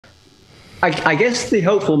I guess the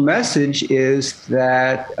hopeful message is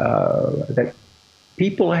that that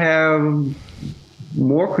people have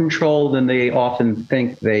more control than they often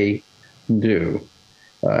think they do.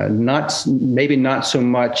 Maybe not so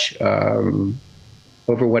much over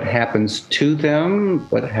what happens to them,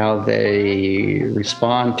 but how they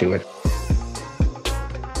respond to it.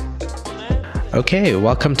 Okay,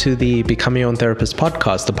 welcome to the Become Your Own Therapist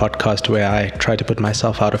podcast, the podcast where I try to put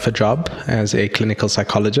myself out of a job as a clinical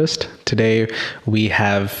psychologist. Today we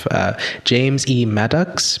have James E.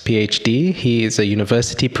 Maddux, PhD. He is a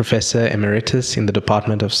university professor emeritus in the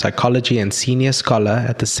Department of Psychology and senior scholar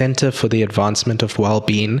at the Center for the Advancement of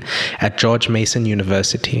Wellbeing at George Mason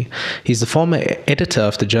University. He's the former editor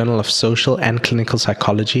of the Journal of Social and Clinical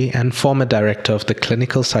Psychology and former director of the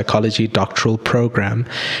Clinical Psychology Doctoral Program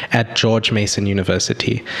at George Mason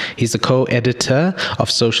University. He's the co-editor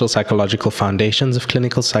of Social Psychological Foundations of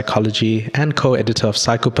Clinical Psychology and co-editor of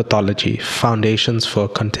Psychopathology, Foundations for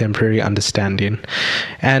Contemporary Understanding.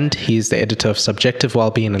 And he's the editor of Subjective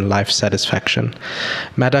Wellbeing and Life Satisfaction.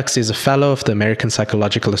 Maddux is a fellow of the American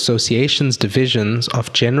Psychological Association's divisions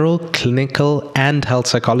of General, Clinical, and Health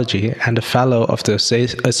Psychology and a fellow of the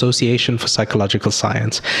Association for Psychological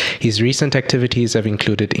Science. His recent activities have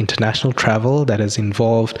included international travel that has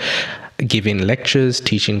involved giving lectures,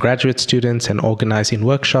 teaching graduate students, and organizing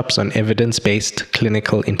workshops on evidence-based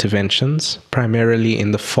clinical interventions, primarily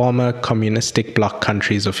in the former communistic bloc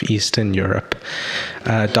countries of Eastern Europe.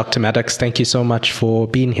 Dr. Maddux, thank you so much for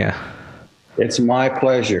being here. It's my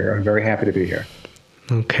pleasure. I'm very happy to be here.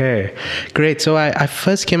 Okay, great. So I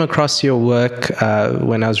first came across your work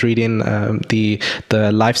when I was reading the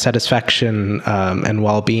Life Satisfaction and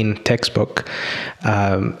Wellbeing textbook,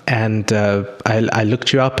 and I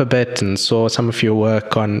looked you up a bit and saw some of your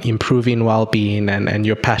work on improving well-being and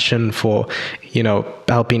your passion for,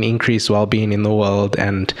 helping increase well-being in the world.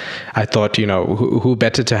 And I thought, who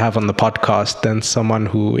better to have on the podcast than someone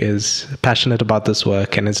who is passionate about this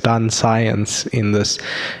work and has done science in this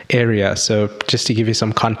area. So just to give you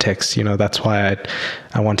some context, that's why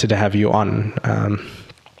I wanted to have you on.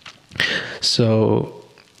 So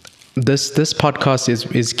this podcast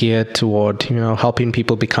is geared toward, helping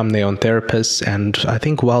people become their own therapists. And I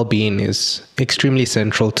think well-being is extremely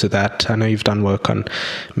central to that. I know you've done work on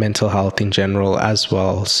mental health in general as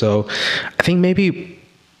well. So I think maybe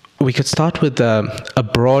we could start with a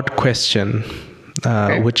broad question,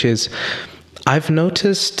 which is, I've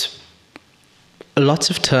noticed lots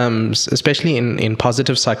of terms, especially in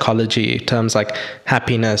positive psychology, terms like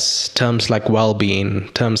happiness, terms like well-being,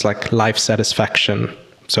 terms like life satisfaction.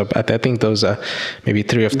 So I think those are maybe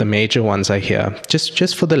three of the major ones I hear.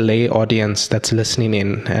 Just for the lay audience that's listening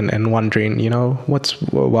in and wondering, what's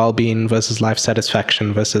well-being versus life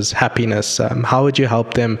satisfaction versus happiness? How would you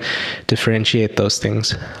help them differentiate those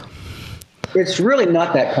things? It's really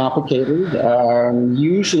not that complicated.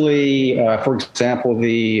 Usually, for example,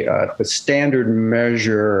 the standard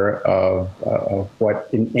measure of what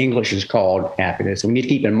in English is called happiness. And we need to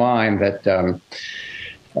keep in mind that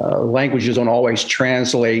languages don't always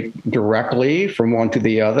translate directly from one to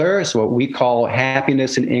the other. So what we call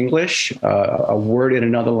happiness in English, a word in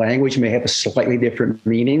another language may have a slightly different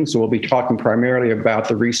meaning. So we'll be talking primarily about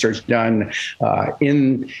the research done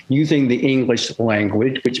in using the English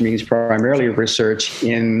language, which means primarily research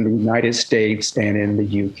in the United States and in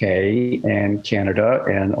the UK and Canada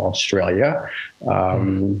and Australia.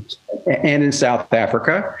 And in South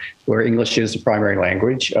Africa, where English is the primary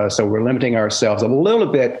language. So we're limiting ourselves a little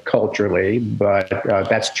bit culturally, but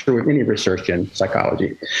that's true of any research in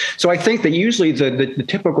psychology. So I think that usually the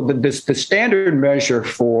typical, the standard measure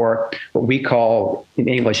for what we call in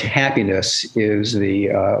English happiness is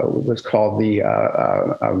what's called the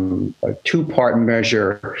two-part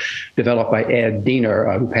measure developed by Ed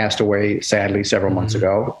Diener, who passed away sadly several months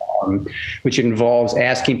ago. Which involves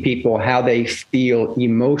asking people how they feel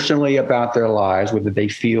emotionally about their lives, whether they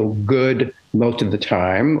feel good most of the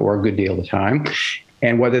time or a good deal of the time,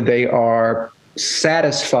 and whether they are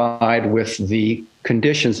satisfied with the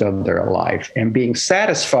conditions of their life. And being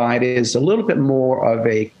satisfied is a little bit more of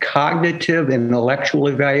a cognitive and intellectual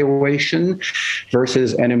evaluation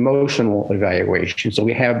versus an emotional evaluation. So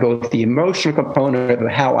we have both the emotional component of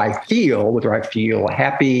how I feel, whether I feel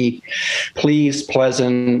happy, pleased,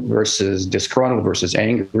 pleasant, versus disgruntled, versus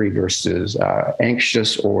angry, versus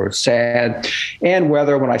anxious or sad, and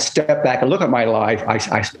whether when I step back and look at my life,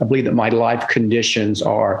 I believe that my life conditions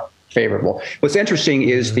are favorable. What's interesting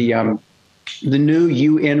is the new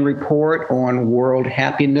UN report on world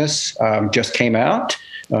happiness just came out.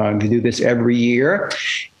 They do this every year.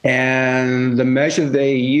 And the measure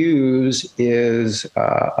they use is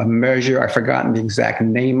a measure, I've forgotten the exact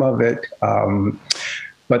name of it,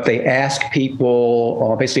 but they ask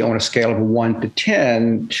people basically on a scale of 1 to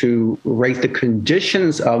 10 to rate the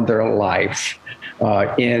conditions of their life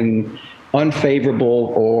in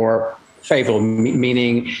unfavorable or favorable,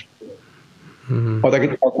 meaning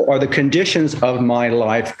are the conditions of my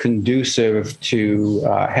life conducive to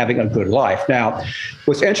having a good life? Now,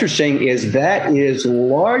 what's interesting is that is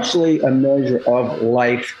largely a measure of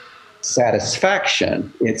life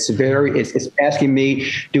satisfaction. It's asking me,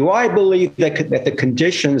 do I believe that the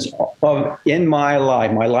conditions in my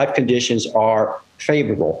life conditions are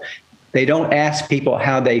favorable? They don't ask people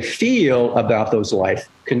how they feel about those life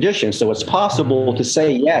conditions. So it's possible to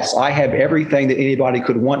say, yes, I have everything that anybody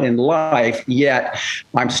could want in life, yet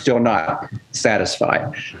I'm still not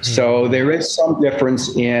satisfied. So there is some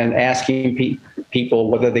difference in asking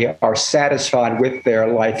people whether they are satisfied with their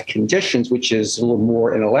life conditions, which is a little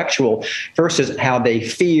more intellectual, versus how they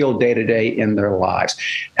feel day to day in their lives.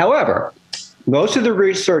 However, most of the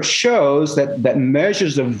research shows that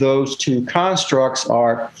measures of those two constructs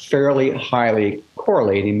are fairly highly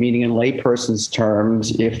correlating, meaning in layperson's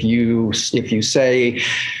terms, if you say,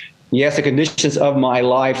 yes, the conditions of my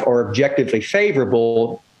life are objectively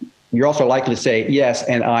favorable, you're also likely to say, yes,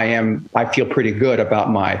 and I feel pretty good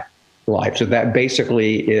about my life. So that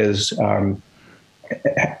basically is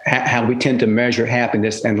how we tend to measure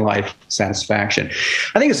happiness and life satisfaction.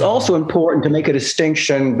 I think it's also important to make a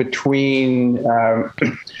distinction between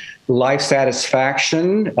life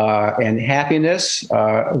satisfaction and happiness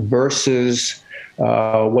versus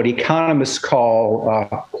what economists call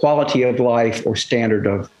quality of life or standard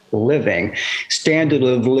of living. Standard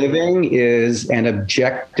of living is an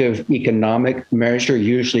objective economic measure,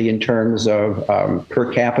 usually in terms of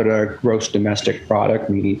per capita gross domestic product,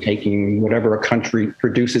 meaning taking whatever a country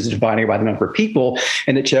produces, dividing by the number of people,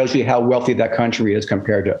 and it tells you how wealthy that country is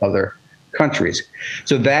compared to other countries.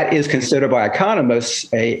 So that is considered by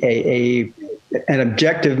economists an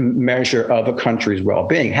objective measure of a country's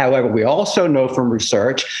well-being. However, we also know from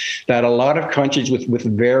research that a lot of countries with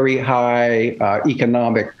very high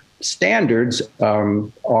economic standards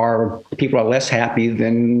people are less happy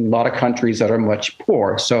than a lot of countries that are much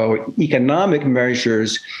poor. So economic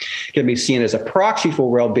measures can be seen as a proxy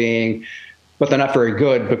for well-being, but they're not very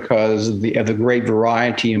good because of the great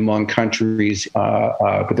variety among countries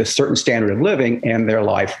with a certain standard of living and their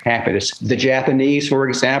life happiness. The Japanese, for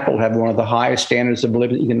example, have one of the highest standards of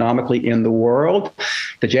living economically in the world.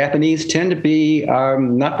 The Japanese tend to be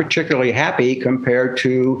not particularly happy compared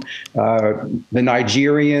to the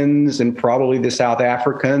Nigerians and probably the South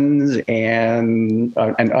Africans and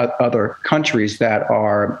other countries that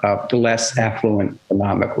are less affluent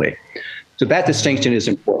economically. So that distinction is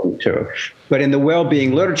important too. But in the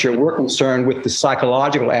well-being literature, we're concerned with the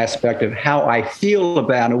psychological aspect of how I feel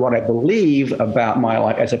about and what I believe about my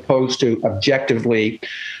life, as opposed to objectively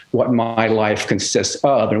what my life consists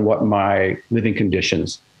of and what my living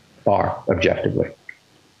conditions are objectively.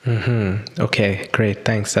 Okay, great.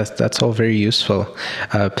 Thanks. That's all very useful.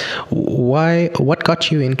 What got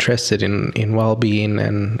you interested in well-being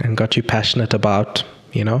and got you passionate about,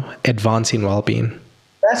 advancing well-being?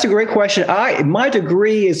 That's a great question. My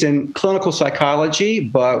degree is in clinical psychology,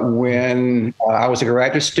 but when I was a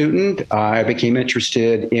graduate student, I became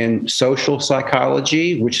interested in social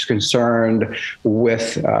psychology, which is concerned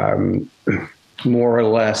with more or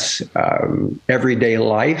less everyday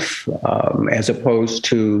life, as opposed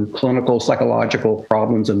to clinical psychological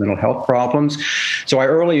problems and mental health problems. So I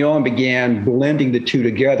early on began blending the two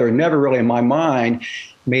together, never really in my mind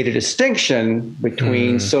made a distinction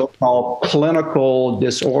between so-called clinical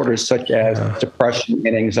disorders such as depression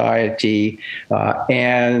and anxiety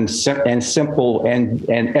and simple and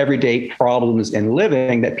everyday problems in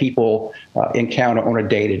living that people encounter on a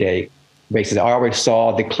day-to-day basis. I always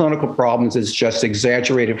saw the clinical problems as just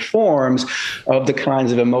exaggerated forms of the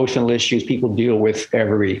kinds of emotional issues people deal with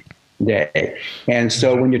every day. And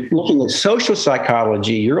so when you're looking at social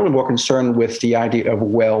psychology, you're really more concerned with the idea of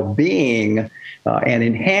well-being and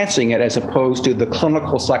enhancing it, as opposed to the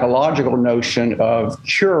clinical psychological notion of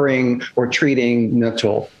curing or treating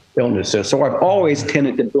mental illnesses. So I've always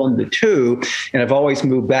tended to blend the two, and I've always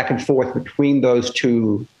moved back and forth between those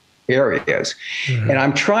two areas. And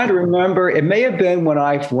I'm trying to remember, it may have been when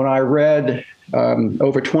I read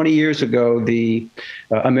over 20 years ago, the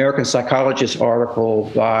American Psychologist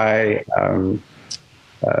article by,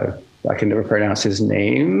 I can never pronounce his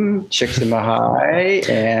name, Csikszentmihalyi,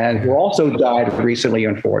 and who also died recently,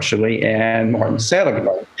 unfortunately, and Martin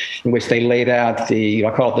Seligman. in which they laid out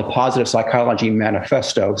I call it the Positive Psychology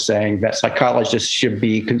Manifesto, saying that psychologists should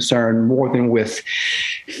be concerned more than with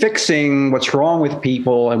fixing what's wrong with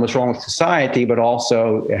people and what's wrong with society, but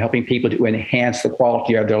also helping people to enhance the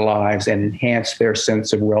quality of their lives and enhance their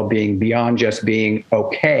sense of well-being beyond just being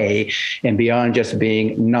okay and beyond just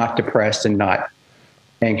being not depressed and not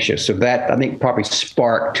anxious. So that, I think, probably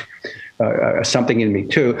sparked something in me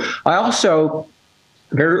too. I also,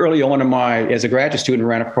 very early on as a graduate student,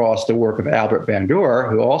 ran across the work of Albert Bandura,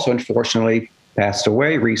 who also unfortunately passed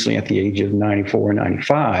away recently at the age of 94 or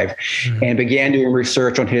 95, and began doing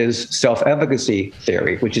research on his self-efficacy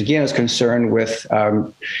theory, which again is concerned with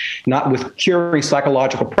not with curing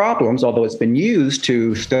psychological problems, although it's been used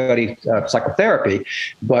to study psychotherapy,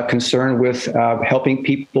 but concerned with helping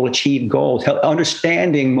people achieve goals,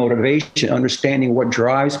 understanding motivation, understanding what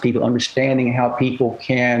drives people, understanding how people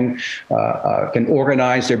can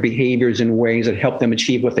organize their behaviors in ways that help them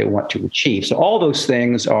achieve what they want to achieve. So all those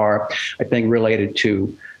things are, I think, related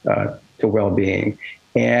to well-being.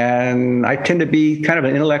 And I tend to be kind of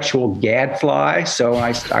an intellectual gadfly, so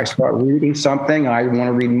I start reading something, I want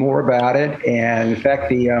to read more about it. And in fact,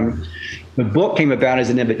 the book came about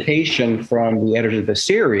as an invitation from the editor of the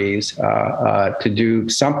series to do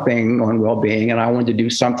something on well-being, and I wanted to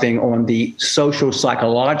do something on the social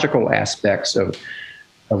psychological aspects of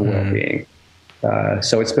well-being.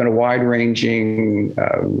 So it's been a wide-ranging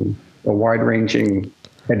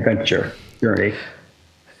adventure journey.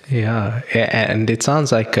 Yeah, and it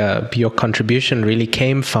sounds like your contribution really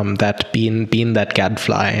came from that being that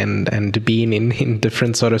gadfly and being in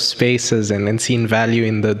different sort of spaces and seeing value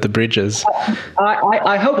in the bridges.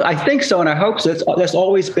 I think so, and I hope so. That's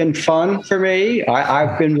always been fun for me.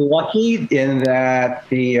 I've been lucky in that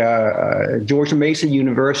the George Mason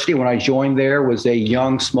University, when I joined there, was a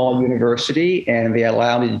young, small university, and they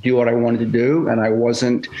allowed me to do what I wanted to do, and I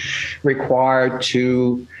wasn't required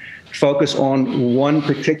to focus on one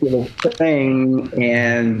particular thing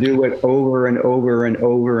and do it over and over and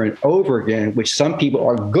over and over again, which some people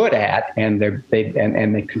are good at, and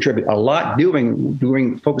they contribute a lot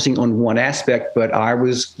focusing on one aspect. But I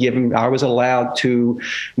was allowed to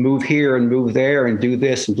move here and move there and do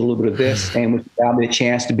this and do a little bit of this, and which allowed me a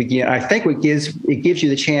chance to begin. I think it gives you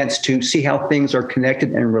the chance to see how things are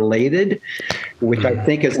connected and related, which I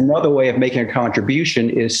think is another way of making a contribution,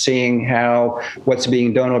 is seeing how what's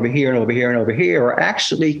being done over here and over here and over here are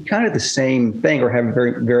actually kind of the same thing, or have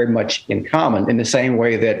very, very much in common, in the same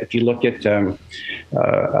way that if you look at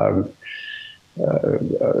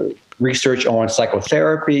research on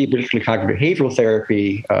psychotherapy, particularly cognitive behavioral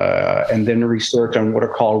therapy, and then research on what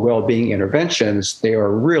are called well-being interventions, they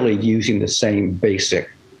are really using the same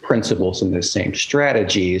basic principles and the same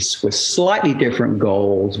strategies with slightly different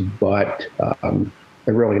goals, but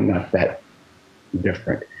they're really not that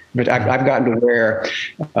different. But I've gotten to where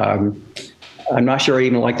I'm not sure I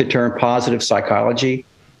even like the term positive psychology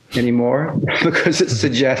anymore, because it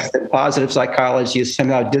suggests that positive psychology is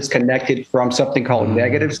somehow disconnected from something called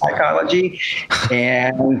negative psychology,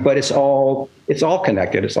 but it's all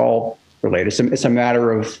connected. It's all related. It's a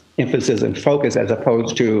matter of emphasis and focus, as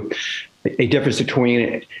opposed to a difference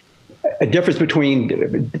between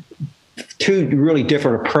two really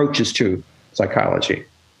different approaches to psychology.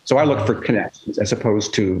 So I look for connections as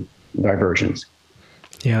opposed to diversions.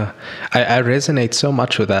 Yeah, I resonate so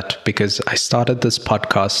much with that, because I started this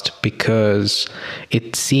podcast because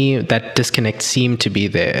it seemed that disconnect seemed to be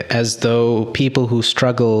there, as though people who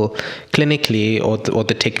struggle clinically or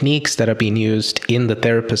the techniques that are being used in the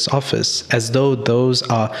therapist's office, as though those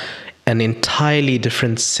are an entirely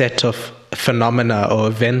different set of phenomena or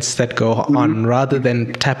events that go on, rather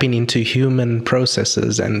than tapping into human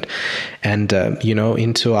processes and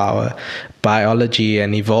into our biology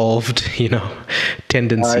and evolved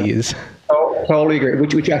tendencies. I totally agree,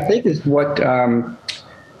 which I think is what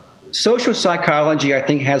social psychology, I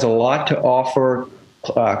think, has a lot to offer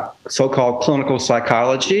so-called clinical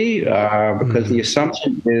psychology, because the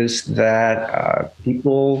assumption is that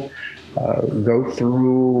people go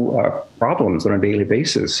through problems on a daily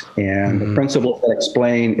basis. And the principles that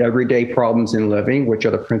explain everyday problems in living, which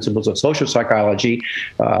are the principles of social psychology,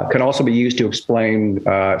 can also be used to explain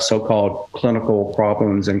so-called clinical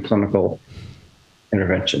problems and clinical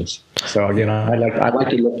interventions. So again, I like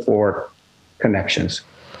to look for connections.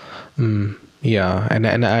 Yeah,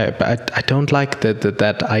 and I don't like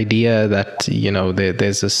that idea that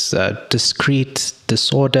there's this discrete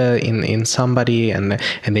disorder in somebody, and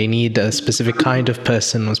they need a specific kind of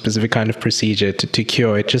person or specific kind of procedure to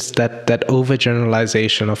cure it. Just that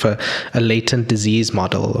overgeneralization of a latent disease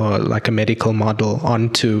model or like a medical model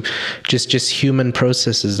onto just human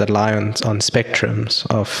processes that lie on spectrums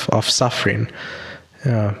of suffering.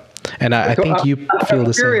 Yeah. And I think you feel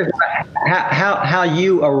the same. How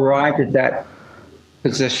you arrived at that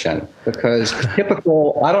position, because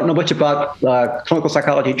I don't know much about clinical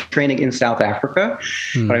psychology training in South Africa,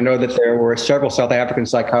 but I know that there were several South African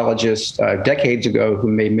psychologists decades ago who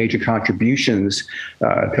made major contributions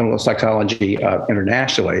to clinical psychology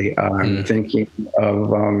internationally. I'm thinking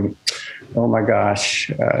of oh my gosh,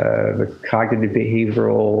 the cognitive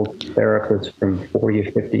behavioral therapist from 40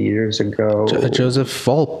 or 50 years ago. Joseph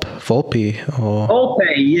Volpe. Volpe,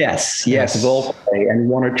 yes, Volpe, and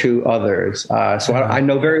one or two others. So I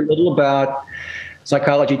know very little about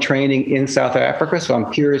psychology training in South Africa, so I'm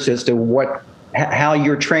curious as to how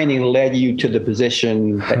your training led you to the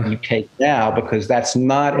position that you take now, because that's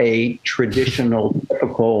not a traditional,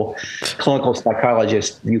 typical clinical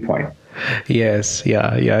psychologist viewpoint. Yes,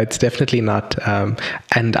 yeah, it's definitely not.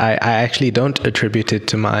 And I actually don't attribute it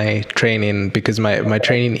to my training, because my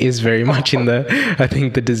training is very much in I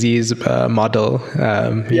think the disease model,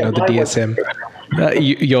 the DSM.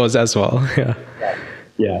 Yours as well, yeah.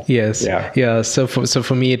 Yeah. Yes. Yeah. So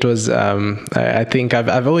for me, it was. I think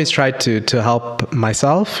I've always tried to help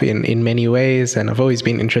myself in many ways, and I've always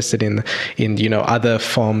been interested in other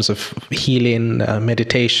forms of healing,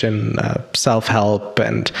 meditation, self-help,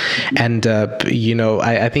 and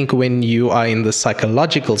I think when you are in the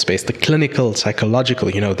psychological space, the clinical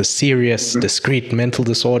psychological, the serious, discrete mental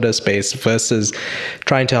disorder space versus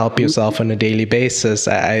trying to help yourself on a daily basis,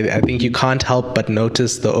 I think you can't help but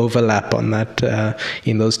notice the overlap on that.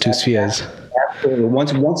 In those two spheres. Absolutely.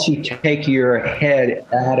 Once you take your head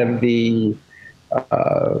out of the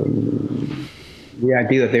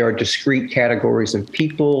idea that there are discrete categories of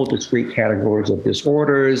people, discrete categories of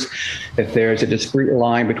disorders, that there's a discrete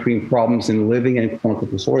line between problems in living and clinical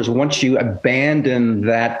disorders, once you abandon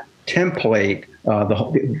that template,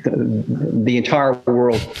 the entire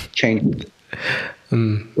world changes.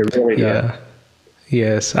 It really does.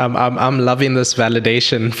 Yes, I'm loving this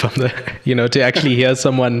validation from to actually hear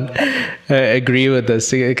someone agree with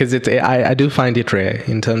this, because I do find it rare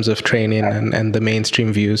in terms of training and the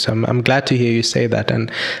mainstream views. I'm glad to hear you say that, and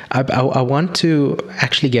I want to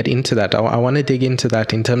actually get into that. I want to dig into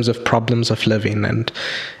that in terms of problems of living and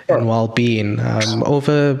well-being.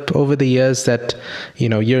 Over the years that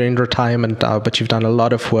you're in retirement now, but you've done a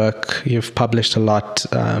lot of work. You've published a lot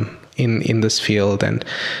in this field, and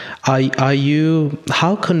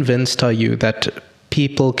how convinced are you that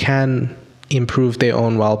people can improve their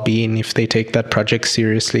own well-being if they take that project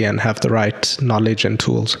seriously and have the right knowledge and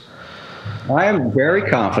tools? I am very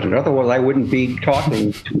confident. Otherwise, I wouldn't be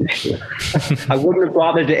talking to you. I wouldn't have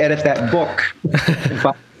bothered to edit that book if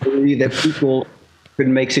I believe that people could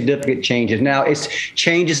make significant changes. Now,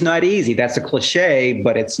 change is not easy. That's a cliche,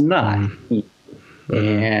 but it's not easy.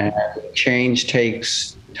 And change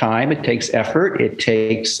takes time, it takes effort, it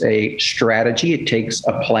takes a strategy, it takes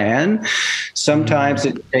a plan. Sometimes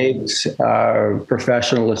it takes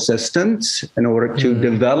professional assistance in order to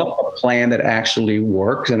develop a plan that actually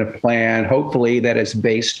works, and a plan hopefully that is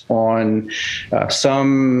based on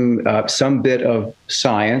some bit of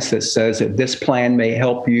science that says that this plan may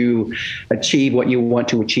help you achieve what you want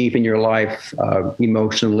to achieve in your life,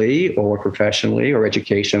 emotionally or professionally or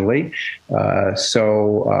educationally.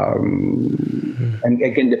 And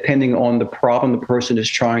again, depending on the problem the person is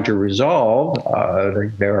trying to resolve,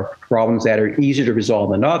 there are problems that are easier to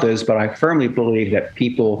resolve than others, but I firmly believe that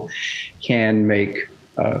people can make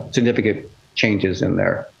significant changes in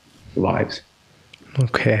their lives.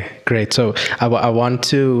 Okay, great. So I want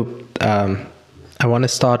to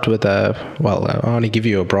start with I want to give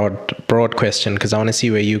you a broad question, because I want to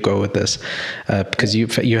see where you go with this, because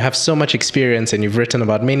you have so much experience and you've written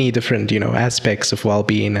about many different aspects of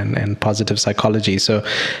well-being and positive psychology. So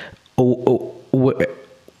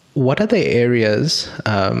what are the areas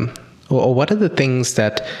or what are the things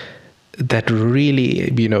that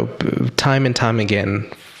really time and time again,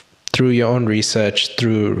 through your own research,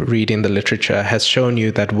 through reading the literature, has shown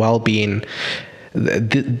you that well-being,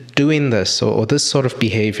 doing this or this sort of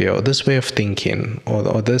behavior or this way of thinking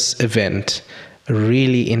or this event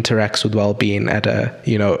really interacts with well-being at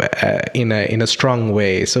in a strong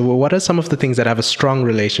way. So what are some of the things that have a strong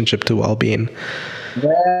relationship to well-being?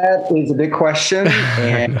 That is a big question,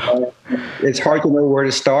 and it's hard to know where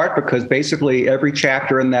to start, because basically every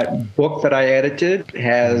chapter in that book that I edited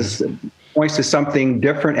points to something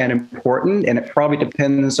different and important, and it probably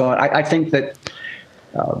depends on. I think that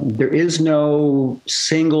there is no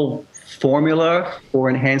single formula for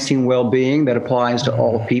enhancing well-being that applies to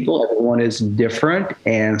all people. Everyone is different,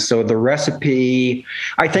 and so the recipe.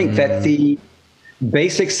 I think that the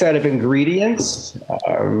basic set of ingredients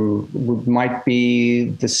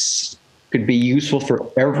could be useful for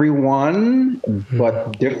everyone,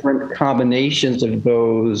 but different combinations of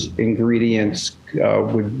those ingredients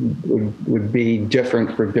would be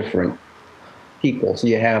different for different people. So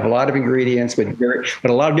you have a lot of ingredients, but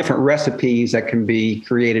a lot of different recipes that can be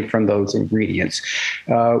created from those ingredients.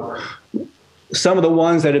 Some of the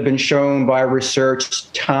ones that have been shown by research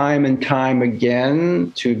time and time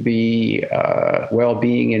again to be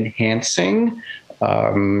well-being enhancing.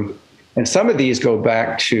 And some of these go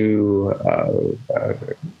back to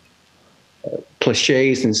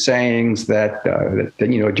cliches and sayings that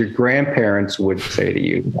your grandparents would say to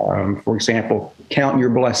you. For example, count your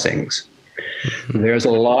blessings. There's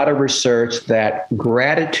a lot of research that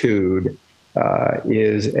gratitude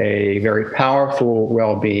is a very powerful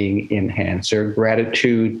well-being enhancer.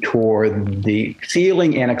 Gratitude toward the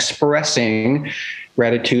feeling and expressing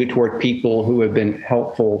gratitude toward people who have been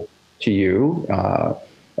helpful to you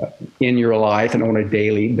in your life and on a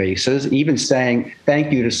daily basis. Even saying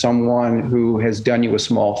thank you to someone who has done you a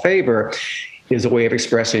small favor is a way of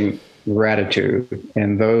expressing gratitude.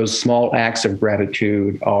 And those small acts of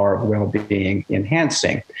gratitude are well-being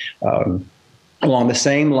enhancing. Along the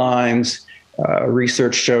same lines,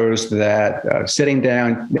 research shows that sitting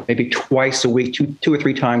down maybe twice a week, two or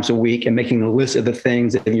three times a week, and making a list of the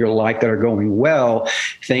things in your life that are going well,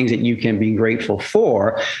 things that you can be grateful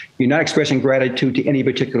for. You're not expressing gratitude to any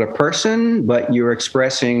particular person, but you are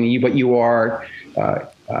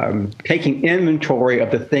taking inventory of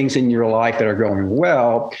the things in your life that are going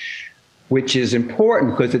well, which is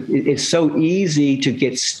important because it's so easy to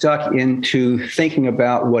get stuck into thinking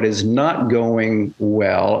about what is not going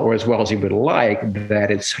well or as well as you would like, that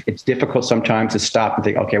it's difficult sometimes to stop and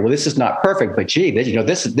think, okay, well, this is not perfect, but gee,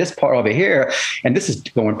 this part over here, and this is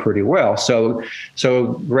going pretty well. So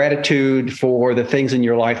gratitude for the things in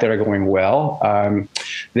your life that are going well.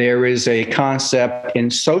 There is a concept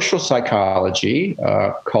in social psychology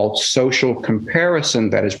called social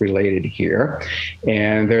comparison that is related here.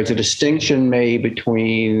 And there's a distinction made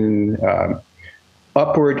between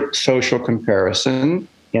upward social comparison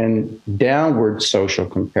and downward social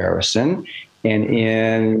comparison. And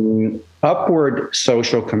in upward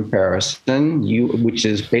social comparison, which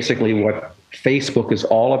is basically what Facebook is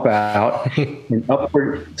all about, in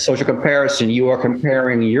upward social comparison, you are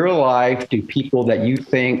comparing your life to people that you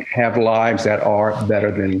think have lives that are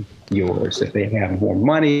better than yours. If they have more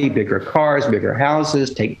money, bigger cars, bigger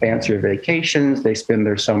houses, take fancier vacations, they spend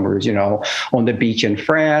their summers, on the beach in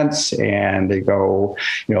France, and they go,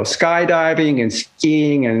 skydiving and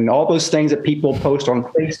skiing and all those things that people post on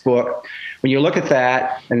Facebook. When you look at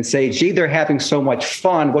that and say, gee, they're having so much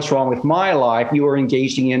fun, what's wrong with my life? You are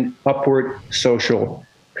engaging in upward social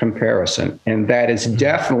comparison. And that is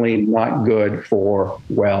definitely not good for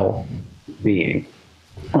well-being.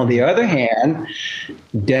 On the other hand,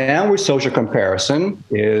 downward social comparison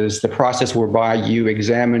is the process whereby you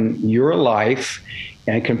examine your life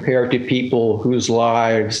and compare it to people whose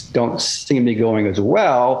lives don't seem to be going as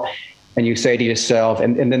well. And you say to yourself,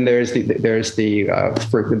 and then there's the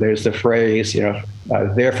phrase,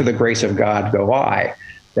 there for the grace of God go I.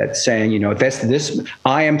 That's saying,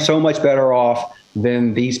 I am so much better off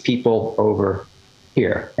than these people over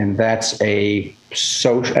here, and that's a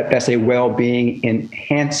well-being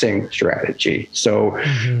enhancing strategy. So,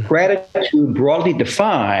 gratitude, broadly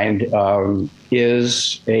defined,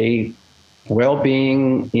 is a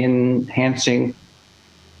well-being enhancing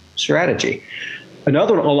strategy.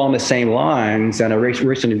 Another one along the same lines, and I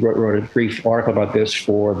recently wrote a brief article about this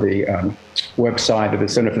for the website of the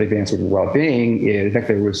Center for the Advancement of Wellbeing. In fact,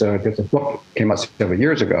 there's a book that came out several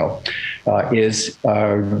years ago, is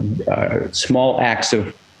small acts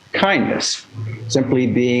of kindness, simply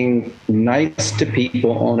being nice to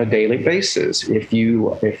people on a daily basis. If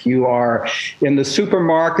you are in the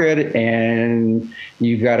supermarket and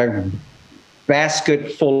you've got a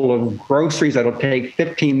basket full of groceries that'll take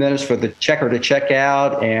 15 minutes for the checker to check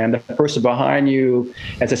out, and the person behind you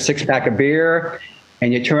has a 6-pack of beer,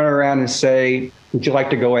 and you turn around and say, would you like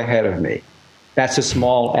to go ahead of me? That's a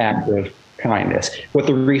small act of kindness. What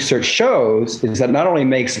the research shows is that not only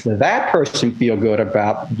makes that person feel good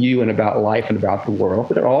about you and about life and about the world,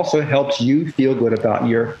 but it also helps you feel good about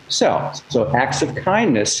yourself. So acts of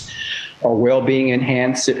kindness are well-being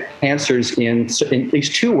enhancers in these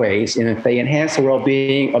two ways. And they enhance the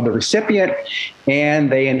well-being of the recipient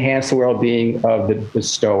and they enhance the well-being of the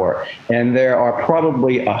bestower. And there are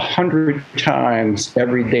probably 100 times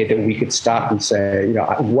every day that we could stop and say, you know,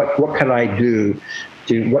 what could I do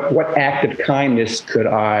to, what act of kindness could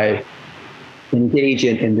I engage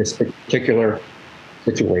in this particular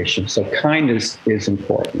situation? So kindness is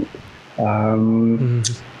important.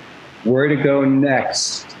 Where to go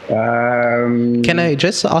next? Can I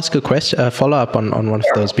just ask a question, follow up on one of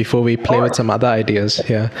those before we play with some other ideas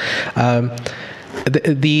here?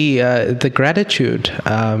 The gratitude,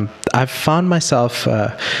 I've found myself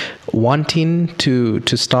wanting to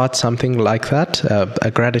start something like that,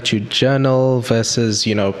 a gratitude journal versus,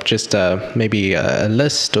 you know, just maybe a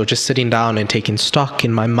list or just sitting down and taking stock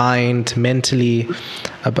in my mind mentally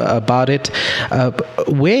about it.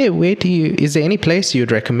 Where do you, is there any place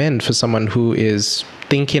you'd recommend for someone who is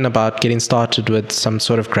thinking about getting started with some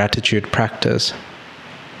sort of gratitude practice?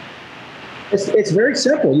 It's very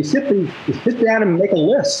simple. You sit down and make a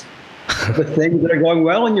list of the things that are going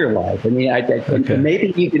well in your life. I mean, okay.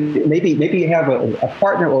 maybe you have a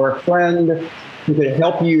partner or a friend who could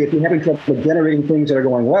help you if you're having trouble generating things that are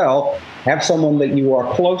going well. Have someone that you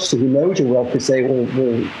are close to who knows you well to say, well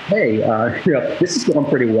hey, you know, this is going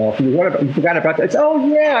pretty well for you. You forgot about that. It's, oh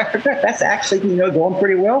yeah, I forgot. That's actually, you know, going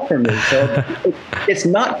pretty well for me. So it's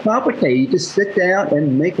not complicated. You just sit down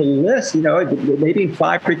and make a list, you know, maybe in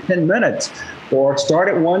 5 or 10 minutes, or start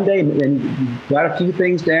it one day and jot a few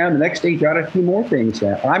things down. The next day, jot a few more things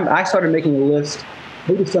down. I started making a list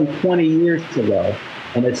maybe some 20 years ago.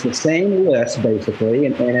 And it's the same list, basically,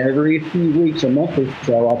 and every few weeks, a month or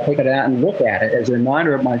so, I'll take it out and look at it as a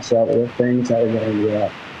reminder of myself of things that are going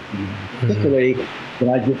well. Particularly when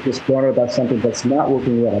I get disgruntled about something that's not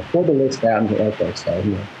working well, I pull the list out and go, okay, so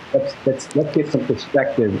here, let's get some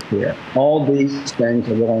perspective here. All these things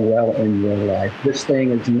are going well in your life. This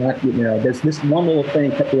thing is not, you know, this one little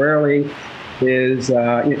thing temporarily is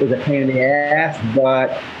a pain in the ass,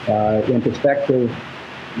 but in perspective,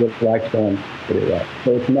 with life's going pretty well.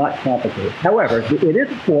 So it's not complicated. However, it is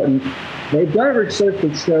important. They've done research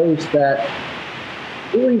that shows that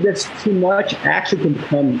doing this too much actually can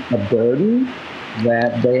become a burden,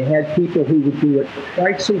 that they had people who would do it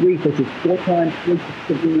twice a week, which is 4 times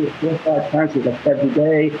a week, 4 or 5 times a week, like every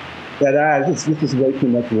day, that this is way too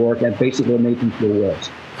much work, and basically made them feel worse.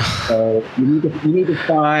 So you need to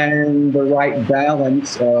find the right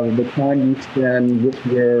balance of the time you spend with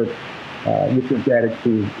your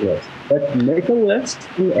gratitude list. But make a list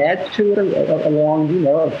and add to it along, you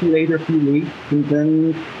know, a few days or a few weeks, and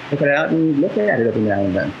then take it out and look at it every now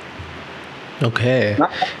and then. Okay.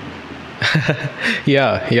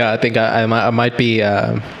 Yeah. I think I might be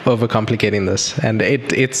overcomplicating this, and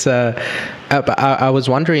it's. I was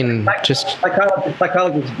wondering, just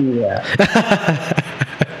psychologists do that.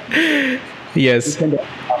 Yes. They tend to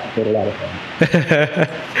complicate a lot of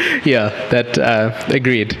things. Yeah, that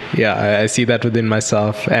agreed. Yeah, I see that within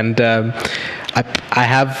myself, and I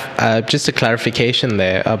have just a clarification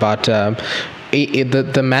there about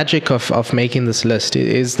the magic of making this list.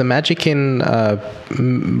 Is the magic in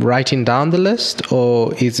writing down the list,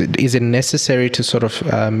 or is it necessary to sort of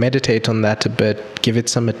meditate on that a bit, give it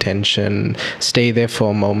some attention, stay there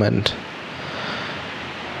for a moment?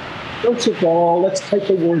 First of all, let's take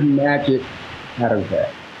the word magic out of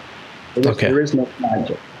that. There is no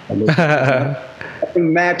magic. I mean, there's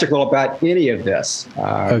nothing magical about any of this.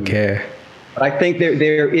 Okay. But I think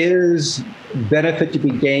there is benefit to be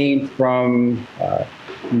gained from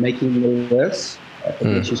making the list.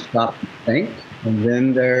 It's just stop and think. And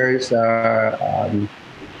then there's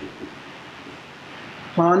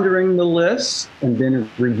pondering the list, and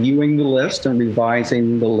then reviewing the list and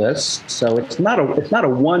revising the list. So it's not a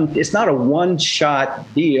one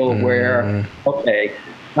shot deal where, okay,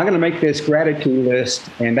 I'm going to make this gratitude list,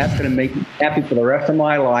 and that's going to make me happy for the rest of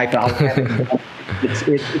my life. And I'll have it. It's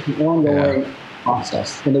an ongoing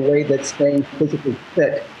process, in the way that staying physically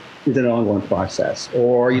fit is an ongoing process.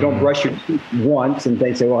 Or you don't brush your teeth once and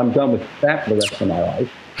they say, well, I'm done with that for the rest of my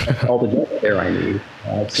life. That's all the care I need.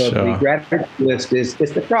 The gratitude list is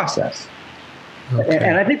the process. Okay.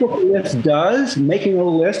 And I think what the list does, making a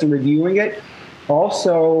list and reviewing it,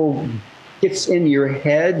 also gets in your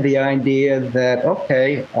head the idea that,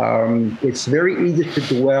 okay, it's very easy to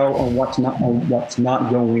dwell on what's not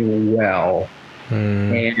going well.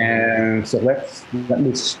 And so let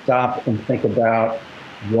me stop and think about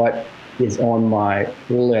what is on my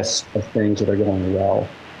list of things that are going well.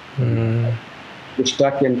 You're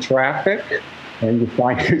stuck in traffic and you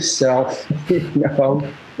find yourself,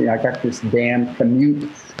 I got this damn commute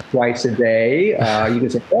twice a day. You can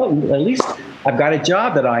say, well, at least I've got a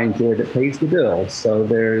job that I enjoy that pays the bills. So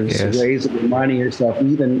there's ways of reminding yourself,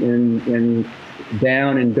 even in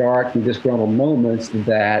down and dark and disgruntled moments,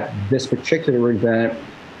 that this particular event,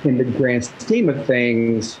 in the grand scheme of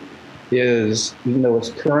things, is, even though it's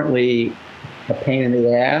currently a pain in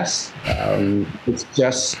the ass, it's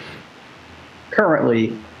just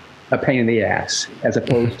currently a pain in the ass, as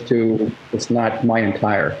opposed to it's not my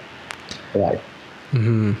entire life.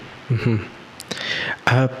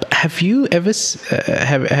 Have you ever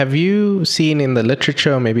have you seen in the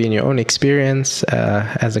literature, or maybe in your own experience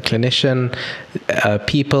as a clinician,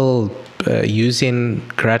 people using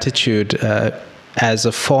gratitude as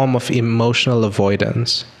a form of emotional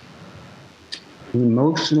avoidance?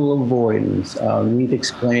 Emotional avoidance. You need to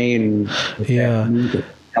explain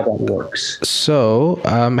how that works. So,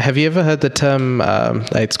 have you ever heard the term,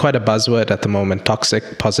 it's quite a buzzword at the moment,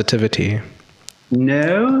 toxic positivity?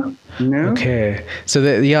 No. Okay. So,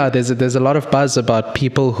 there's a lot of buzz about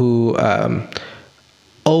people who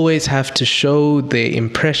always have to show the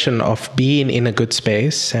impression of being in a good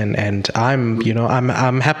space, and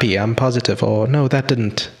I'm happy, I'm positive, or no, that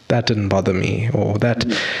didn't bother me, or that.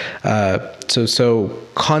 So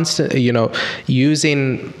constant,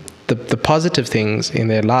 using the positive things in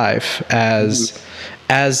their life as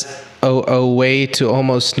a way to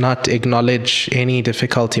almost not acknowledge any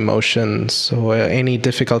difficult emotions or any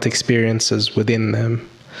difficult experiences within them.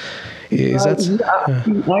 I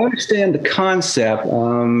understand the concept,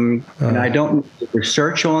 and I don't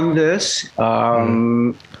research on this.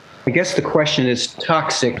 I guess the question is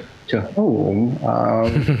toxic to whom?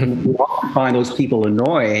 We often find those people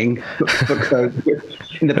annoying because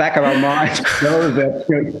in the back of our minds we know that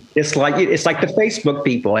it's like the Facebook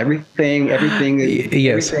people. Everything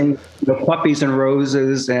is puppies and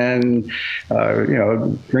roses and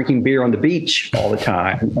drinking beer on the beach all the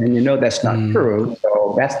time, and that's not true.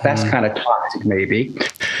 So that's kind of toxic, maybe.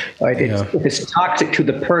 If it's toxic to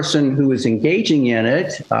the person who is engaging in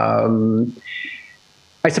it.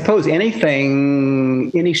 I suppose any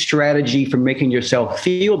strategy for making yourself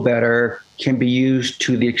feel better can be used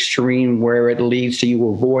to the extreme where it leads to you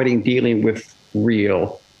avoiding dealing with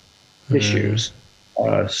real issues.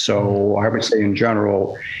 So I would say in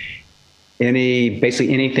general,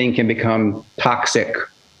 basically anything can become toxic,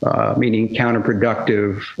 meaning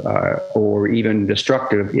counterproductive or even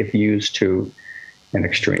destructive if used to an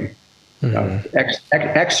extreme.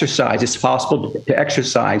 Exercise, it's possible to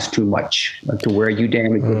exercise too much to where you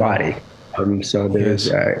damage your body. So there's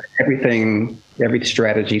every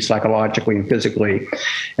strategy psychologically and physically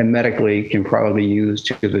and medically can probably be used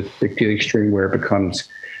to the extreme where it becomes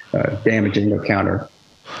damaging or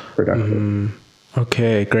counterproductive.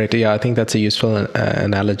 Okay, great. Yeah, I think that's a useful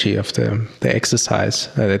analogy of the exercise.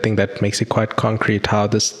 I think that makes it quite concrete how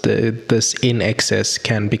this in excess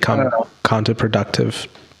can become counterproductive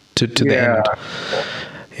to the end.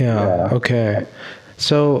 Yeah. Okay.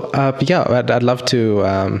 So I'd love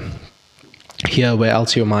to hear where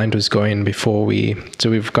else your mind was going before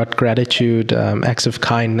so we've got gratitude, acts of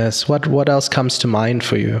kindness. What else comes to mind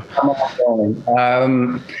for you?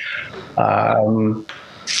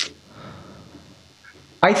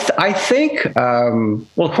 I think, well,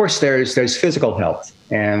 of course, there's physical health,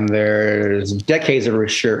 and there's decades of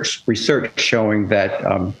research showing that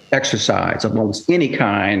exercise of almost any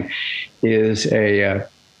kind is a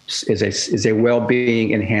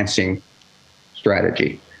well-being enhancing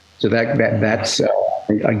strategy. So that's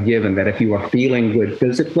a given, that if you are feeling good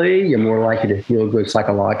physically, you're more likely to feel good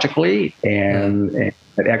psychologically, and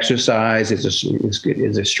that exercise is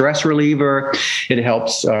a stress reliever. It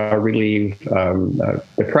helps relieve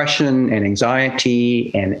depression and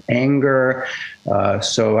anxiety and anger.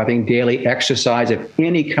 So I think daily exercise of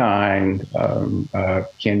any kind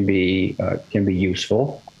can be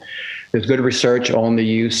useful. There's good research on the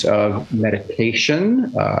use of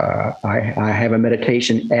meditation. I have a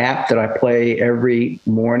meditation app that I play every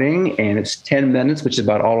morning, and it's 10 minutes, which is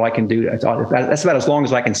about all I can do. That's about as long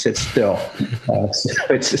as I can sit still. So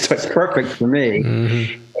it's perfect for me.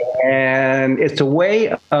 And it's a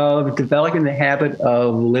way of developing the habit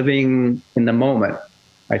of living in the moment,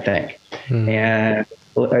 I think. And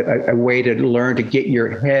a way to learn to get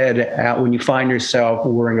your head out when you find yourself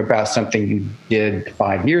worrying about something you did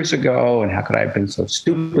 5 years ago, and how could I have been so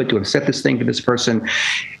stupid to have said this thing to this person,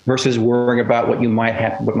 versus worrying about what might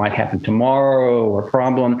happen tomorrow or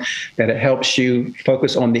problem. That it helps you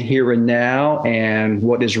focus on the here and now and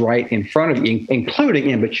what is right in front of you, including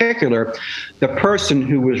in particular the person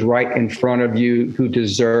who was right in front of you who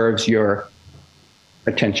deserves your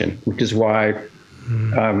attention, which is why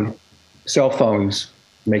cell phones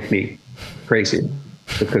make me crazy,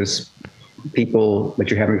 because people that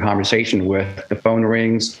you're having a conversation with, the phone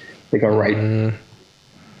rings, they go right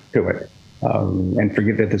to it, and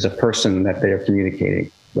forget that there's a person that they're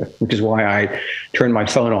communicating with, which is why I turned my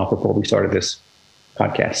phone off before we started this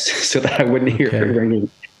podcast so that I wouldn't hear it ringing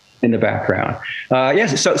in the background.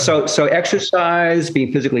 Yes. So exercise,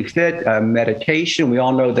 being physically fit, meditation. We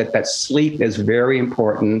all know that sleep is very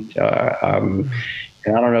important.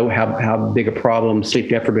 And I don't know how big a problem sleep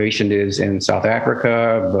deprivation is in South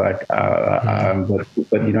Africa, but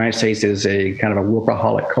the United States is a kind of a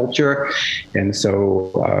workaholic culture, and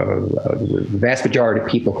so the vast majority of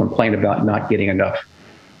people complain about not getting enough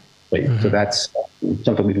sleep. So that's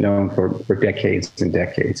something we've known for decades and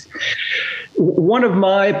decades. One of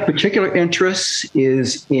my particular interests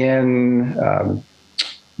is in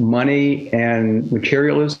money and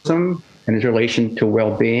materialism and its relation to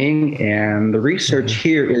well-being. And the research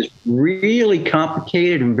here is really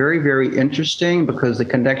complicated and very, very interesting because the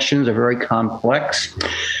connections are very complex.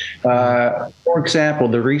 For example,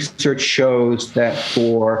 the research shows that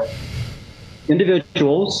for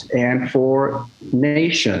individuals and for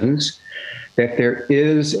nations, that there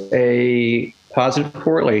is a positive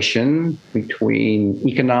correlation between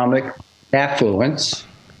economic affluence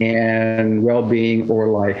and well-being or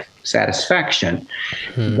life satisfaction.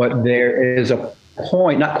 But there is a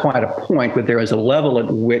point, not quite a point, but there is a level at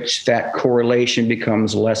which that correlation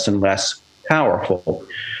becomes less and less powerful.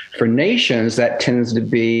 For nations, that tends to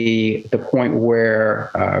be the point where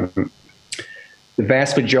the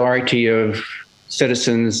vast majority of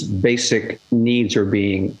citizens' basic needs are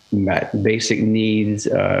being met. Basic needs,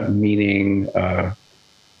 meaning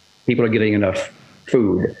people are getting enough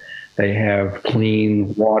food. They have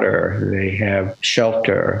clean water, they have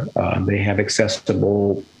shelter, they have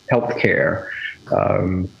accessible health care,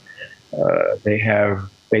 they have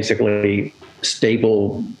basically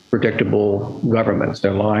stable, predictable governments.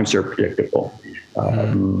 Their lives are predictable.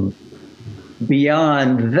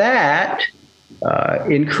 Beyond that,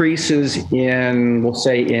 increases in, we'll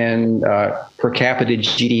say, in per capita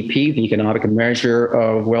GDP, the economic measure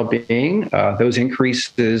of well-being, those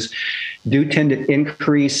increases do tend to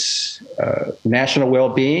increase national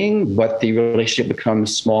well-being, but the relationship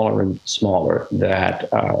becomes smaller and smaller.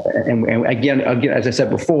 And again, as I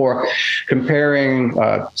said before, comparing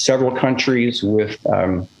several countries with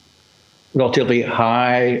relatively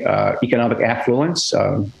high economic affluence,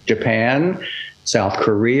 Japan, South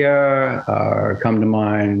Korea come to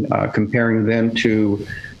mind, comparing them to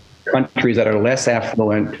countries that are less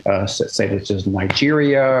affluent, say this is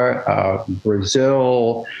Nigeria,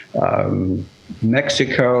 Brazil,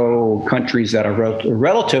 Mexico, countries that are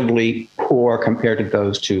relatively poor compared to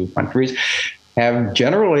those two countries, have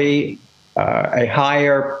generally a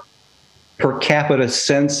higher per capita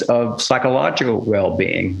sense of psychological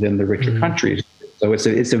well-being than the richer countries. So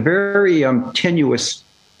it's a very tenuous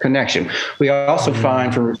connection. We also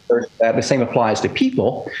find from research that the same applies to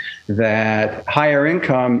people, that higher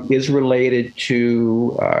income is related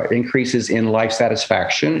to increases in life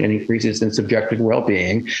satisfaction and increases in subjective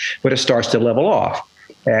well-being, but it starts to level off.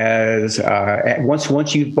 As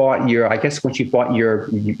once you've bought your third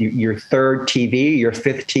TV, your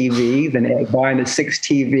fifth TV, then buying the sixth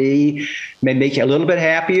TV may make you a little bit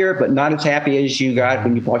happier, but not as happy as you got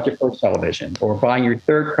when you bought your first television. Or buying your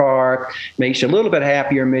third car makes you a little bit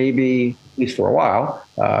happier, maybe, at least for a while,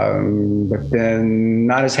 but then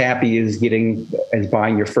not as happy as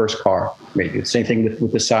buying your first car. Maybe the same thing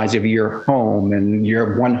with the size of your home and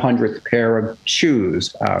your 100th pair of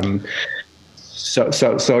shoes.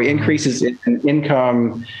 So increases in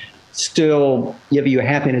income still give you a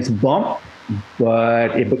happiness bump,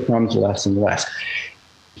 but it becomes less and less.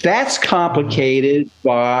 That's complicated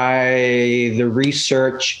by the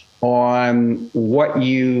research on what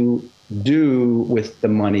you do with the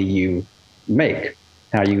money you make,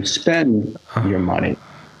 how you spend your money.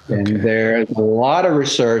 And there's a lot of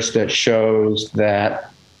research that shows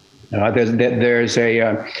that there's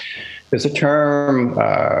There's a term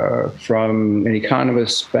from an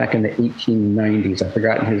economist back in the 1890s. I've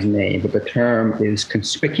forgotten his name, but the term is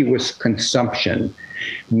conspicuous consumption,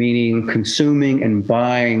 meaning consuming and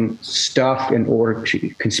buying stuff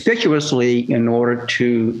conspicuously in order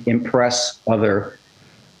to impress other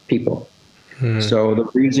people. So the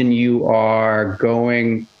reason you are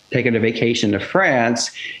taking a vacation to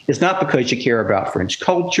France is not because you care about French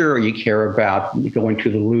culture or you care about going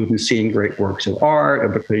to the Louvre and seeing great works of art or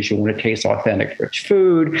because you want to taste authentic French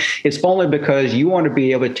food. It's only because you want to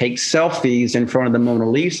be able to take selfies in front of the Mona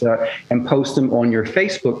Lisa and post them on your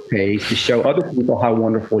Facebook page to show other people how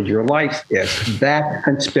wonderful your life is. That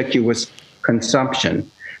conspicuous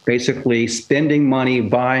consumption, basically spending money,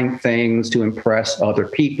 buying things to impress other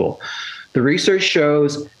people. The research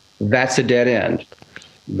shows that's a dead end,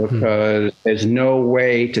 because there's no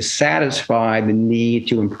way to satisfy the need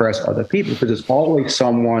to impress other people, because there's always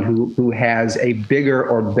someone who has a bigger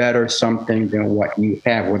or better something than what you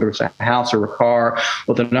have, whether it's a house or a car,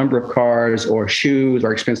 or the number of cars or shoes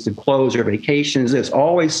or expensive clothes or vacations. There's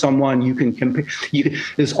always someone you can compare.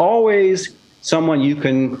 There's always someone you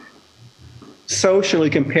can socially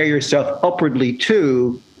compare yourself upwardly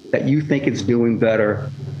to that you think is doing better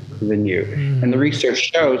than you. And the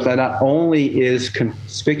research shows that not only is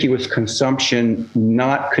conspicuous consumption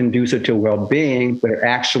not conducive to well-being, but it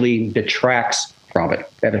actually detracts from it.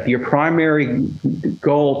 That if your primary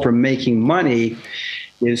goal for making money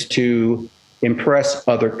is to impress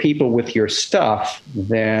other people with your stuff,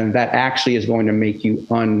 then that actually is going to make you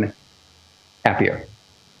unhappier.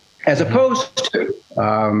 As opposed to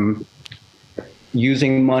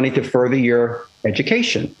using money to further your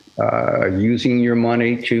education, using your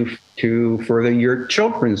money to further your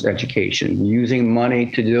children's education, using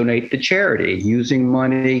money to donate to charity, using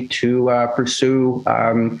money to pursue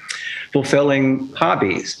fulfilling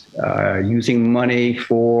hobbies, using money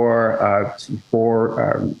for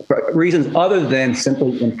reasons other than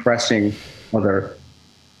simply impressing other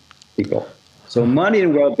people. So money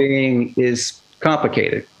and well-being is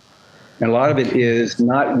complicated. And a lot of it is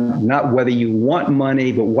not whether you want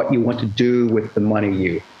money, but what you want to do with the money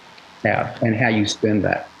you have and how you spend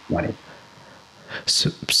that money.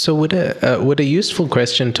 So would a useful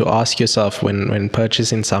question to ask yourself when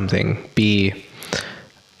purchasing something be,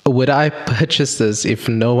 would I purchase this if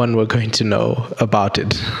no one were going to know about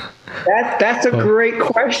it? That's a great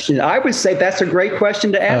question. I would say that's a great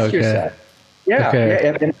question to ask yourself. Yeah.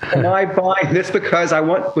 Okay. Yeah. Am I buying this because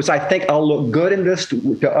I think I'll look good in this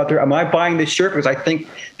to other? Am I buying this shirt because I think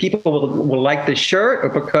people will like this shirt, or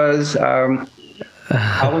because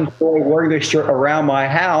I'll enjoy wearing this shirt around my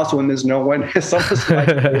house when there's no one? It's almost like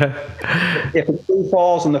if a tree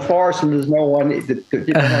falls in the forest and there's no one around.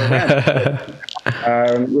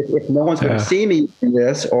 If no one's going to see me in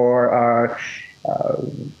this, or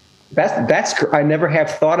that's I never have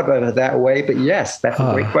thought about it that way, but yes, that's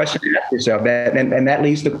a great question to ask yourself. And that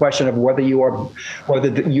leads to the question of whether you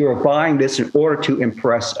are buying this in order to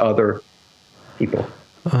impress other people.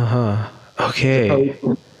 Okay.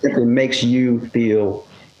 It makes you feel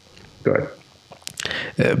good.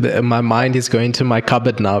 My mind is going to my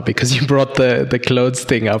cupboard now because you brought the clothes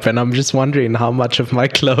thing up, and I'm just wondering how much of my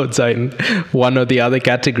clothes are in one or the other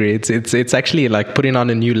category. It's actually like putting on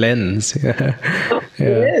a new lens. It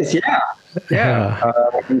is, yeah.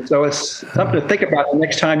 So it's something to think about the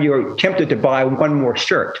next time you're tempted to buy one more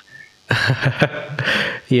shirt.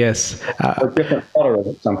 Yes. Or a different color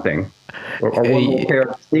of something, or one more pair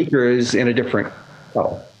of sneakers in a different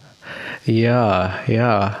color.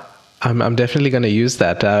 Yeah. I'm definitely going to use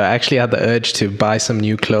that. I actually had the urge to buy some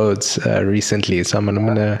new clothes recently, so I'm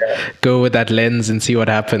going to go with that lens and see what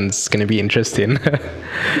happens. It's going to be interesting.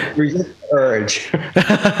 Resist the urge.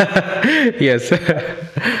 Yes.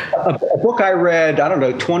 A book I read,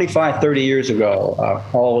 25, 30 years ago,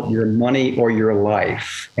 called Your Money or Your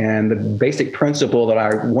Life. And the basic principle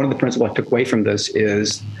one of the principles I took away from this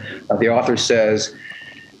is the author says,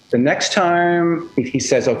 the next time he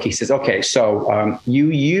says, okay, so you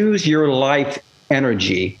use your life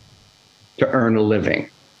energy to earn a living.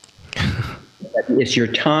 It's your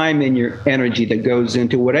time and your energy that goes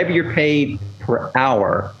into whatever you're paid per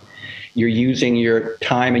hour. You're using your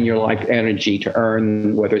time and your life energy to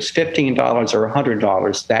earn, whether it's $15 or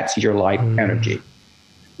 $100, that's your life energy.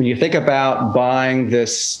 When you think about buying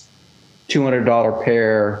this $200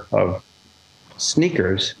 pair of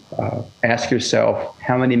sneakers, ask yourself,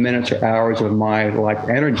 how many minutes or hours of my life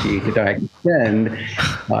energy did I spend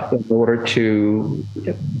in order to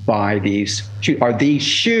buy these shoes? Are these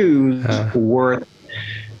shoes worth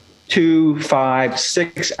 2, 5,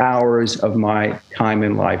 6 hours of my time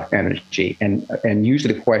and life energy? And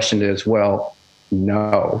usually the question is, well,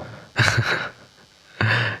 no.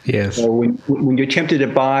 Yes. So when you're tempted to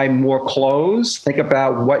buy more clothes, think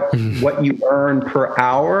about what you earn per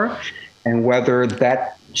hour and whether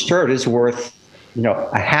that shirt is worth,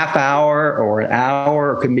 a half hour or an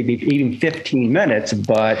hour, or could maybe even 15 minutes.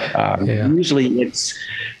 But usually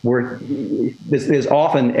there's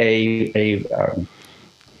often an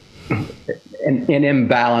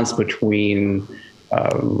imbalance between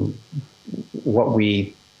what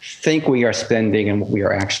we think we are spending and what we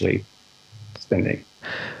are actually spending,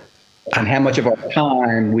 and how much of our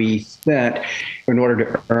time we spent in order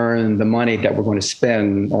to earn the money that we're going to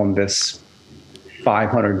spend on this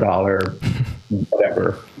 $500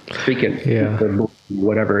 whatever,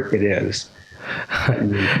 whatever it is,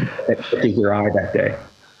 that catches your eye that day.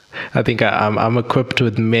 I think I'm equipped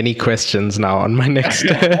with many questions now on my next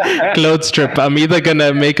clothes trip. I'm either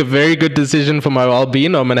gonna make a very good decision for my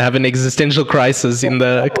well-being, or I'm gonna have an existential crisis in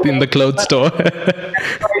the clothes store.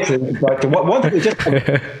 But one thing is just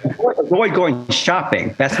avoid going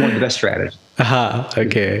shopping. That's one of the best strategies.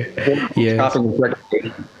 Okay. Yes. Shopping with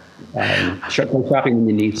shopping when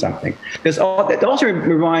you need something. It also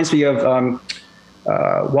reminds me of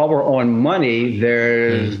while we're on money,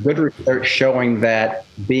 there's good research showing that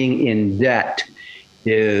being in debt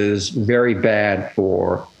is very bad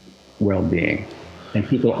for well-being. And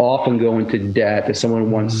people often go into debt, as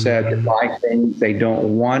someone once said, to buy things they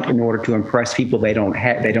don't want in order to impress people they don't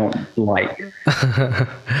like.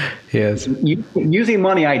 Yes. Using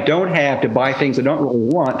money I don't have to buy things I don't really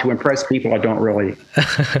want to impress people I don't really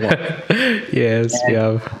want. Yes,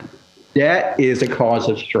 Debt is a cause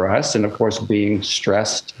of stress, and of course, being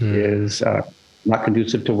stressed is not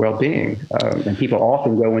conducive to well-being. And people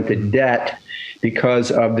often go into debt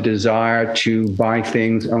because of the desire to buy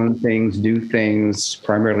things, own things, do things,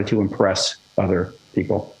 primarily to impress other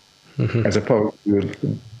people, as opposed to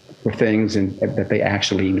for things that they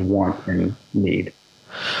actually want and need.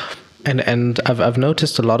 And I've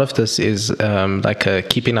noticed a lot of this is like a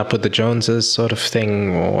keeping up with the Joneses sort of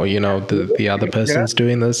thing, or the other person's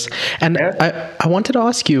doing this. And I wanted to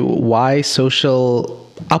ask you why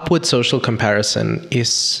upward social comparison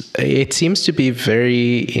it seems to be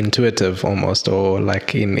very intuitive almost, or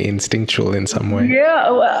like instinctual in some way.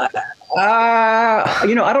 Yeah. I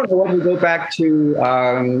don't know when we go back to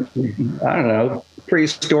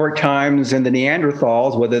prehistoric times and the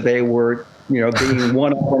Neanderthals, whether they were being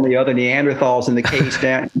one up on the other Neanderthals in the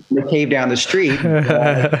cave down the street.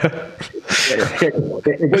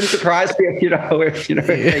 It wouldn't surprise me if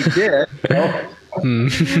they did.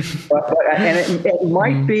 And it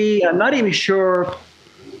might be. I'm not even sure.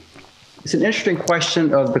 It's an interesting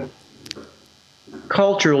question of the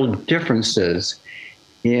cultural differences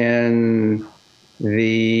in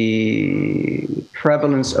the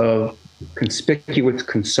prevalence of conspicuous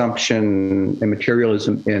consumption and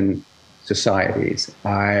materialism in societies.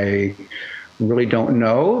 I really don't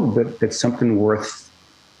know, but it's something worth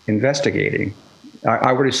investigating.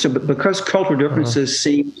 I would assume, but because cultural differences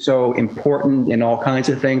seem so important in all kinds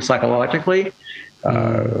of things psychologically,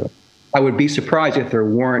 I would be surprised if there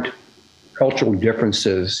weren't cultural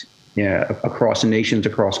differences across nations,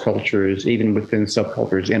 across cultures, even within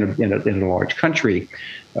subcultures in a large country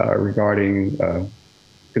regarding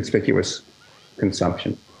conspicuous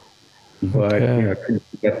consumption. But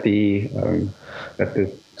that the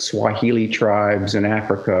Swahili tribes in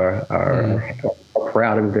Africa are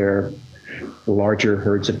proud of their larger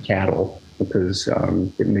herds of cattle because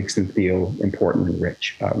it makes them feel important and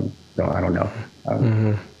rich. So I don't know.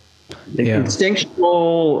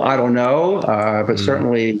 Instinctual, I don't know, but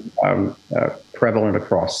certainly prevalent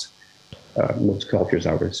across most cultures,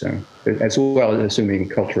 I would assume, as well as assuming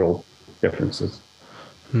cultural differences.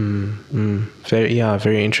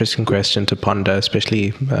 Very interesting question to ponder,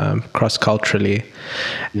 especially cross-culturally.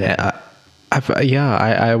 I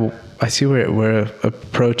see we're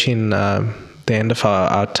approaching the end of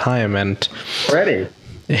our time, and already.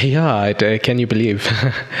 Yeah, can you believe?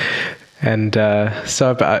 And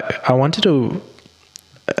so I wanted to.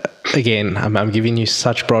 Again, I'm giving you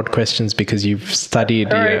such broad questions because you've studied,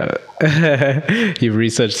 you've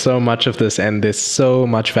researched so much of this, and there's so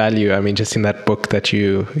much value. I mean, just in that book that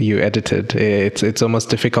you edited, it's almost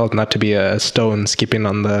difficult not to be a stone skipping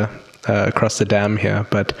on the across the dam here.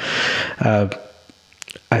 But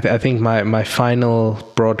I think my final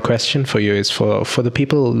broad question for you is for the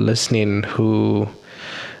people listening who,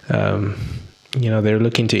 they're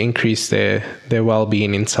looking to increase their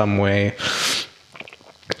well-being in some way.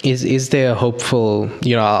 Is there a hopeful,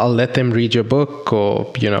 I'll let them read your book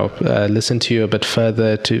or, listen to you a bit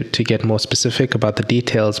further to get more specific about the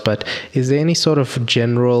details, but is there any sort of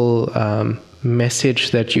general message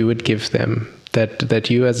that you would give them that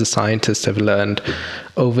you as a scientist have learned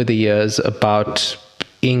over the years about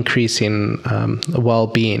increasing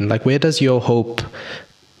well-being? Like, where does your hope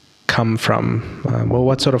come from? Well,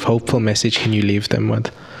 what sort of hopeful message can you leave them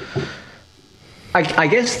with? I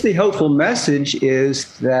guess the hopeful message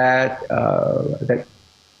is that that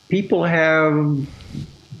people have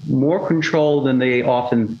more control than they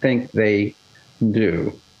often think they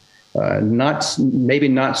do. Maybe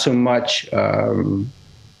not so much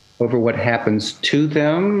over what happens to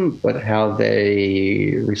them, but how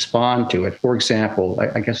they respond to it. For example,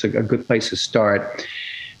 I guess a good place to start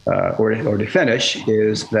or to finish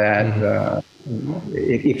is that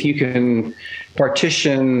if you can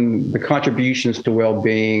partition the contributions to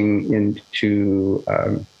well-being into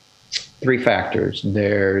three factors.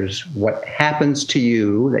 There's what happens to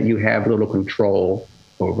you that you have little control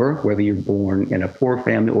over, whether you're born in a poor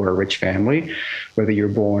family or a rich family, whether you're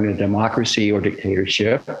born in a democracy or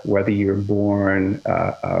dictatorship, whether you're born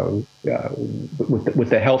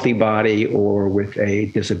with a healthy body or with a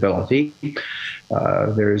disability.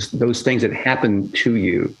 There's those things that happen to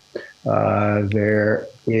you. There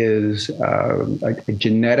is a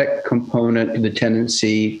genetic component to the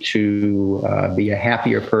tendency to be a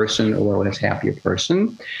happier person or a less happier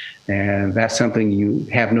person. And that's something you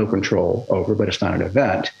have no control over, but it's not an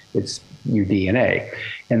event. It's your DNA.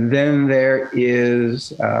 And then there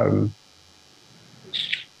is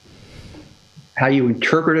how you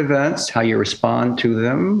interpret events, how you respond to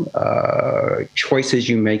them, choices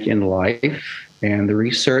you make in life. And the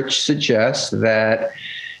research suggests that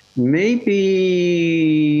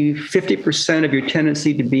maybe 50% of your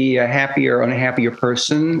tendency to be a happier or unhappier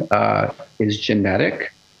person is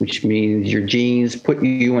genetic, which means your genes put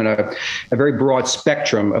you in a very broad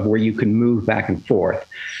spectrum of where you can move back and forth.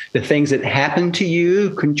 The things that happen to you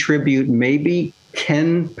contribute maybe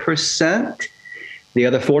 10%. The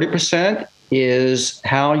other 40% is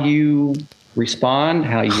how you respond,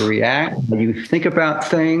 how you react, how you think about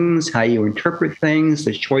things, how you interpret things,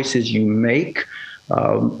 the choices you make.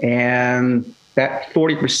 And that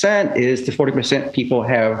 40% is the 40% people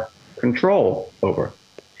have control over.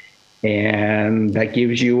 And that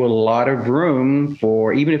gives you a lot of room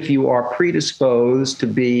for, even if you are predisposed to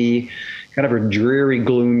be kind of a dreary,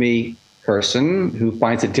 gloomy person who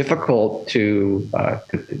finds it difficult to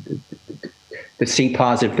see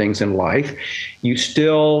positive things in life, you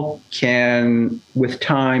still can, with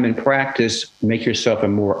time and practice, make yourself a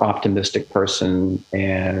more optimistic person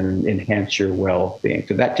and enhance your well-being.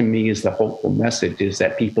 So that, to me, is the hopeful message, is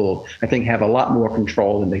that people, I think, have a lot more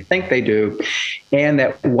control than they think they do, and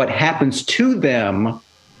that what happens to them,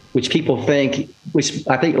 which I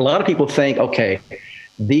think a lot of people think, okay,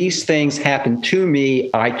 these things happen to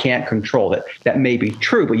me, I can't control it. That may be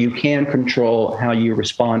true, but you can control how you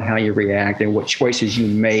respond, how you react, and what choices you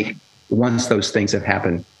make once those things have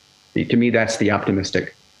happened. To me, that's the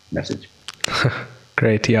optimistic message.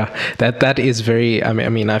 Great, yeah. That is very. I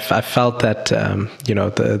mean, I felt that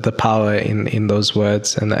the power in those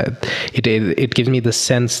words, and it gives me the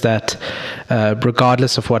sense that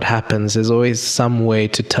regardless of what happens, there's always some way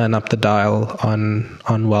to turn up the dial on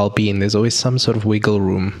well-being. There's always some sort of wiggle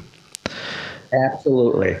room.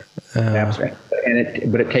 Absolutely, absolutely.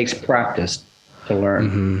 But it takes practice to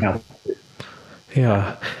learn how to do it.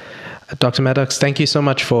 Yeah, Dr. Maddux, thank you so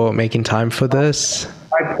much for making time for this.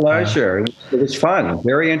 My pleasure. It was fun.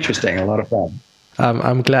 Very interesting. A lot of fun.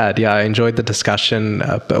 I'm glad. Yeah, I enjoyed the discussion.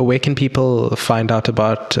 But where can people find out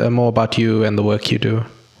about more about you and the work you do?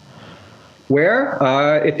 Where?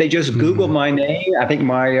 If they just Google my name, I think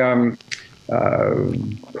my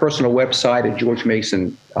personal website at George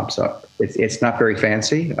Mason pops up. It's not very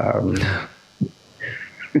fancy.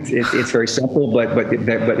 It's very simple, but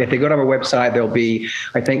if they go to our website, there'll be,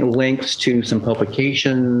 I think, links to some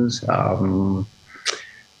publications.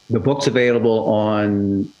 The book's available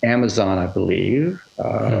on Amazon, I believe.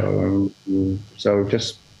 So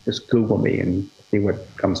just Google me and see what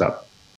comes up.